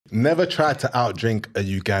Never try to outdrink a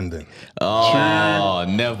Ugandan. Oh,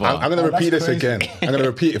 never. I'm going to repeat this crazy. again. I'm going to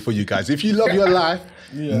repeat it for you guys. If you love your life,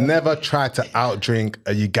 never try to outdrink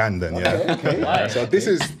a Ugandan. Yeah. Okay. So this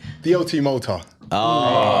is DOT Malta.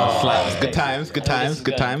 Oh, slaps. Good times, good times,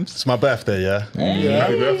 good times. It's my birthday, yeah?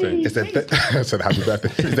 Happy birthday. It's the I said happy birthday.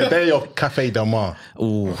 It's the day of Café Del Mar.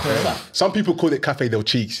 Ooh. Some people call it Café Del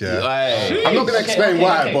Cheeks, yeah? Aye. I'm not going to explain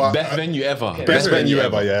why, but Best venue ever. best venue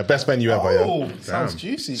ever, yeah? Best venue ever, yeah? Oh, sounds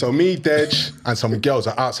juicy. So me, Dej, and some girls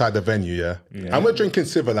are outside the venue, yeah? And we're drinking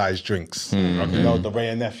civilized drinks. You know, the Ray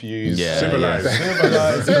and Nephews. Yeah. Civilized.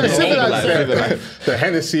 The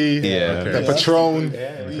Hennessy, Yeah. the Patron.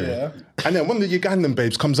 Yeah. And then one of the Ugandan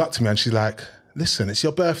babes comes up to me and she's like, listen, it's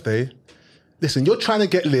your birthday. Listen, you're trying to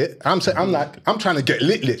get lit. I'm like, I'm trying to get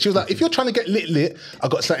lit. She was like, if you're trying to get lit, I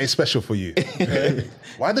got something special for you.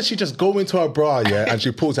 Why does she just go into her bra, yeah, and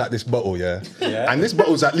she pulls out this bottle, yeah? And this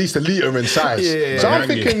bottle's at least a litre in size. So I'm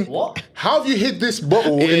thinking, how have you hid this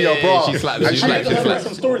bottle in your bra? She slaps, she slaps.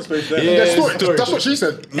 Some storage space there. That's what she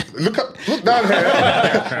said. Look down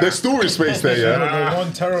here. There's storage space there, yeah?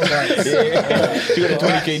 1 terabyte. She got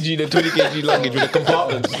the 20 kg luggage with the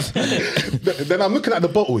compartments. Then I'm looking at the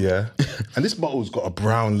bottle, yeah? And this bottle's got a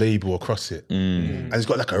brown label across it. And it's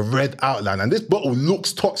got like a red outline. And this bottle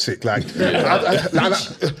looks toxic. Like,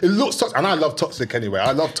 it looks toxic. And I love toxic anyway.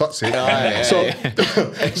 I love toxic.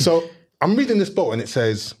 So I'm reading this bottle and it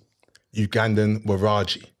says, Ugandan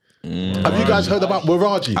Waragi. Have you guys heard about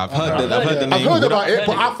Waragi? I've heard the name. I've heard about it,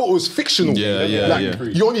 but I thought it was fictional.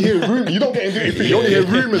 You only hear rumors. You don't get into it. You only hear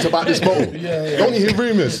rumors about this bottle. You only hear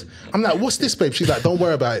rumors. I'm like, what's this, babe? She's like, don't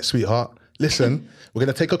worry about it, sweetheart. Listen, we're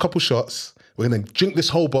going to take a couple shots. We're going to drink this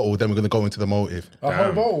whole bottle, then we're going to go into the motive. A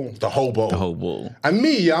whole bowl. The whole bottle. The whole bottle. And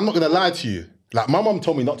me, yeah, I'm not going to lie to you. Like, my mum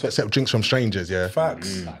told me not to accept drinks from strangers, yeah?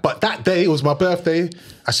 Facts. But that day, it was my birthday.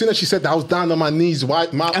 As soon as she said that, I was down on my knees,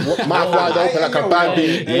 mouth wide open like a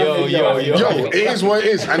baby. Yo. It is what it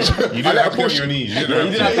is. And You didn't have to go on your knees. You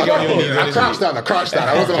didn't have to go on your knees. I crouched down.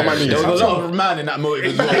 I wasn't on my knees. There was a lot of man in that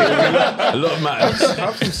motive as well. A lot of man.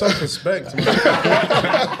 Have some self-respect,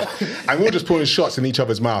 man. And we were just pouring shots in each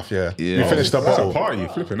other's mouth, yeah. We finished the That's a bottle. party,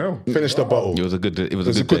 flipping hell. Finished the bottle. It was a good It was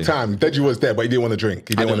a good time. Deji was there, but he didn't want to drink.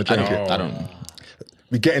 He didn't want to drink it. I don't.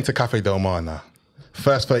 We get into Café Del Mar now.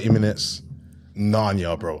 First 30 minutes,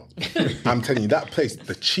 Narnia, bro. I'm telling you, that place,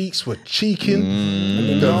 the cheeks were cheeking,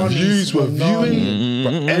 the views were viewing,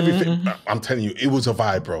 but everything, I'm telling you, it was a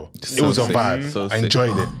vibe, bro. It was a vibe. So I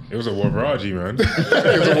enjoyed it. It was a Waragi, man.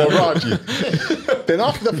 It was a Waragi. Then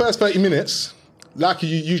after the first 30 minutes, like you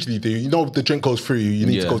usually do, you know the drink goes through you, you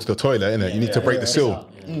need to go to the toilet, innit? You need to break the seal.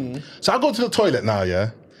 So I go to the toilet now,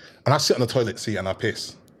 yeah? And I sit on the toilet seat and I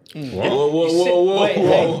piss.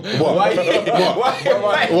 Whoa.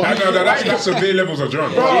 That's severe levels of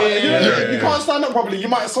drunk. You can't stand up properly. You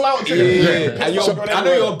might slouch. I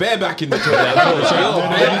know you're bareback in the toilet.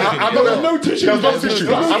 There's no tissue.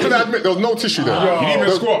 I'm going to admit, there was no tissue there. You didn't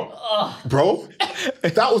even squat. Bro,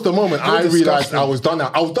 that was the moment I realised I was done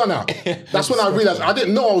out. I was done out. That's when I realised I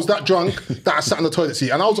didn't know I was that drunk that I sat on the toilet seat.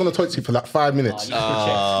 And I was on the toilet seat for like 5 minutes.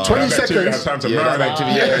 20 seconds. Time to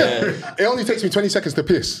marinate. It only takes me 20 seconds to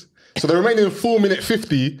piss. So the remaining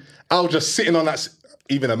 4:50, I was just sitting on that.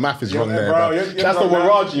 Even the math is wrong there. bro, That's the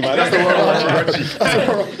Waragi, man. That's the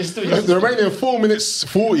Waragi. The remaining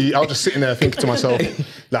 4:40, I was just sitting there thinking to myself,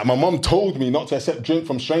 like, my mum told me not to accept drink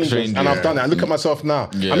from strangers, and I've done it. I look at myself now.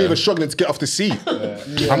 I'm even struggling to get off the seat.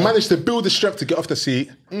 I managed to build the strength to get off the seat.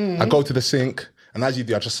 I go to the sink. And as you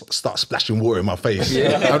do, I just start splashing water in my face.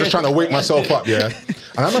 I'm just trying to wake myself up, yeah?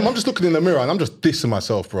 And I'm just looking in the mirror and I'm just dissing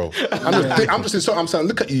myself, bro. I'm saying,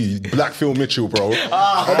 look at you, Black Phil Mitchell, bro.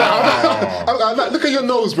 I'm like, look at your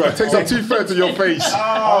nose, bro. It takes up 2/3 of your face. Look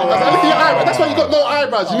at your eyebrows. That's why you got no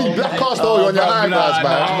eyebrows. You need black cast oil on your eyebrows,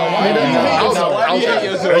 man.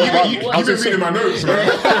 You've been reading my notes, man.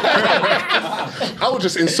 I was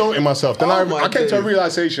just insulting myself. Then I came to a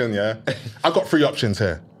realization, yeah? I got 3 options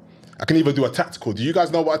here. I can either do a tactical. Do you guys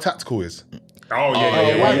know what a tactical is? Oh,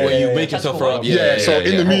 yeah. Where you make yourself up. So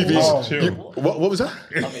in the movies, chill. what was that?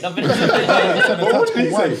 What did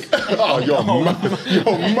he say? Oh, you're mad.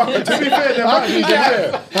 You're mad. To be fair, there might be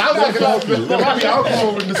how's that gonna help you? There might be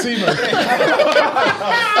alcohol in the semen.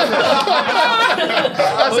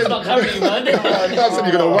 I said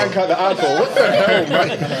you're gonna wank out the alcohol. What the hell, man?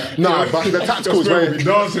 Nah, but the tactical is where Be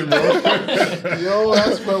dancing, bro. Yo,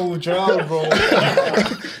 that's where we'll drown, bro.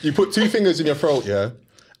 you put 2 fingers in your throat, yeah,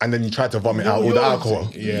 and then you tried to vomit out all the alcohol.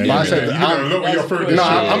 Yeah. But I said, You know a lot with your food. no,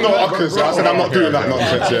 I'm not. I said I'm not doing that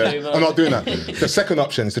nonsense. Yeah, I'm not doing that. The second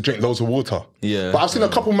option is to drink loads of water. Yeah. But I've seen a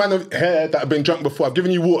couple men here that have been drunk before. I've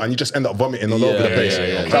given you water and you just end up vomiting all over the place.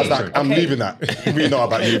 So I was like, I'm leaving that. We know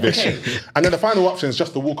about you, bitch. And then the final option is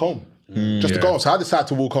just to walk home. Just to go home. So I decided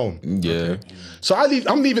to walk home. Yeah. So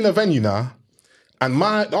I'm leaving the venue now. And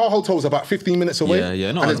our hotel was about 15 minutes away.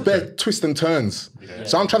 Yeah, no, and it's bare twists and turns.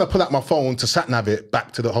 So I'm trying to pull out my phone to sat-nav it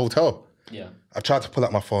back to the hotel. Yeah. I tried to pull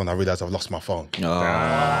out my phone. I realised I've lost my phone.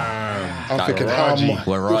 I'm That thinking, Waraji,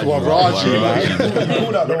 Pulled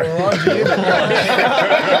out the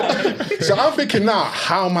Waragi. So I'm thinking now,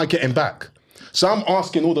 how am I getting back? So I'm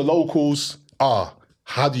asking all the locals,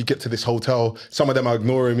 how do you get to this hotel? Some of them are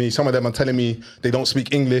ignoring me. Some of them are telling me they don't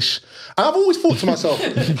speak English. And I've always thought to myself,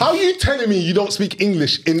 how are you telling me you don't speak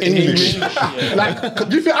English in English? Like,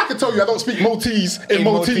 do you think I could tell you I don't speak Maltese in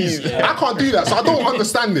Maltese? I can't do that, so I don't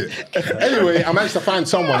understand it. Anyway, I managed to find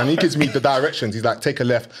someone and he gives me the directions. He's like, take a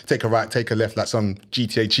left, take a right, take a left, like some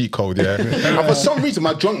GTA cheat code, yeah? And for some reason,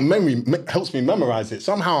 my drunk memory helps me memorize it.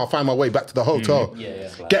 Somehow I find my way back to the hotel.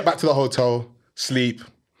 Get back to the hotel, sleep,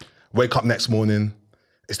 wake up next morning.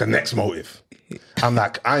 It's the next motive. I'm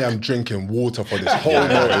like, I am drinking water for this whole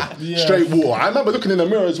motive. Straight water. I remember looking in the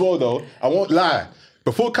mirror as well, though. I won't lie.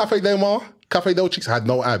 Before Cafe Del Chicks, I had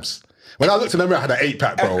no abs. When I looked in the mirror, I had an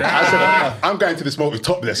 8-pack, bro. I said, I'm going to this motive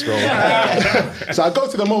topless, bro. So I go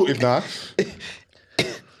to the motive now.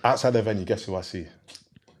 Outside the venue, guess who I see?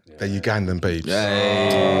 The Ugandan babes.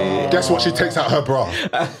 Guess what she takes out her bra?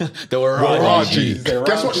 The Waragi.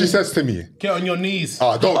 Guess what she says to me? Get on your knees.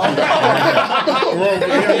 Oh, don't do that.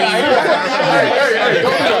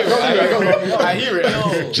 I hear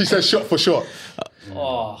it. She says shot for shot.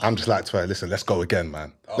 I'm just like to her, listen, let's go again,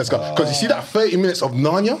 man. Let's go. Because you see that 30 minutes of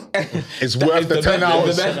Narnia is worth the 10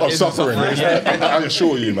 hours of suffering. I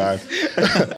assure you, man.